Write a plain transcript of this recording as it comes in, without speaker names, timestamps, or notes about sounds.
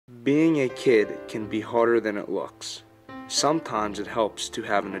Being a kid can be harder than it looks. Sometimes it helps to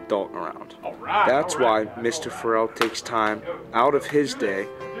have an adult around. That's why Mr. Farrell takes time out of his day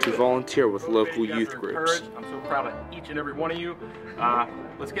to volunteer with local youth groups. I'm so proud of each and every one of you.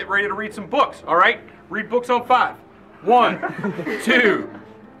 Let's get ready to read some books, all right? Read books on 5. 1, 2,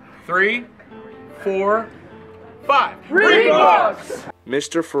 3, 4, 5. Read books!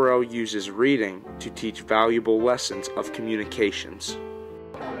 Mr. Farrell uses reading to teach valuable lessons of communications.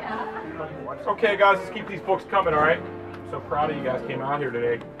 Okay, guys, let's keep these books coming, all right? I'm so proud of you guys came out here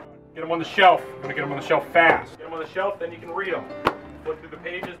today. Get them on the shelf. I'm gonna get them on the shelf fast. Get them on the shelf, then you can read them. Flip through the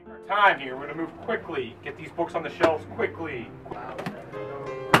pages. Time here. We're gonna move quickly. Get these books on the shelves quickly.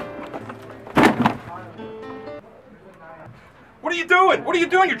 What are you doing? What are you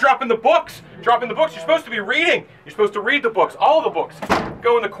doing? You're dropping the books. Dropping the books. You're supposed to be reading. You're supposed to read the books. All the books.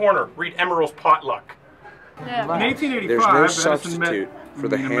 Go in the corner. Read Emeril's Potluck. Yeah. In 1885, There's no Edison substitute for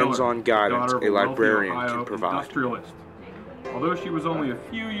the met hands-on Miller, guidance daughter a of wealthy librarian Ohio can provide. Industrialist. Although she was only a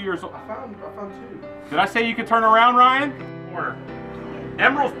few years old. I found two. Did I say you could turn around, Ryan? Corner.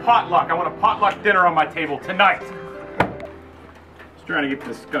 Emeril's Potluck. I want a potluck dinner on my table tonight. Just trying to get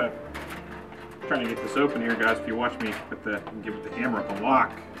this open here, guys. If you watch me give it the hammer up the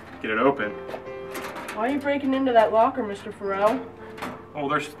lock, get it open. Why are you breaking into that locker, Mr. Farrell? Oh,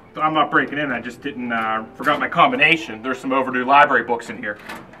 I'm not breaking in. I just didn't forgot my combination. There's some overdue library books in here.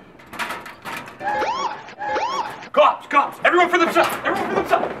 Cops! Cops! Everyone for themselves! Everyone for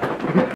themselves!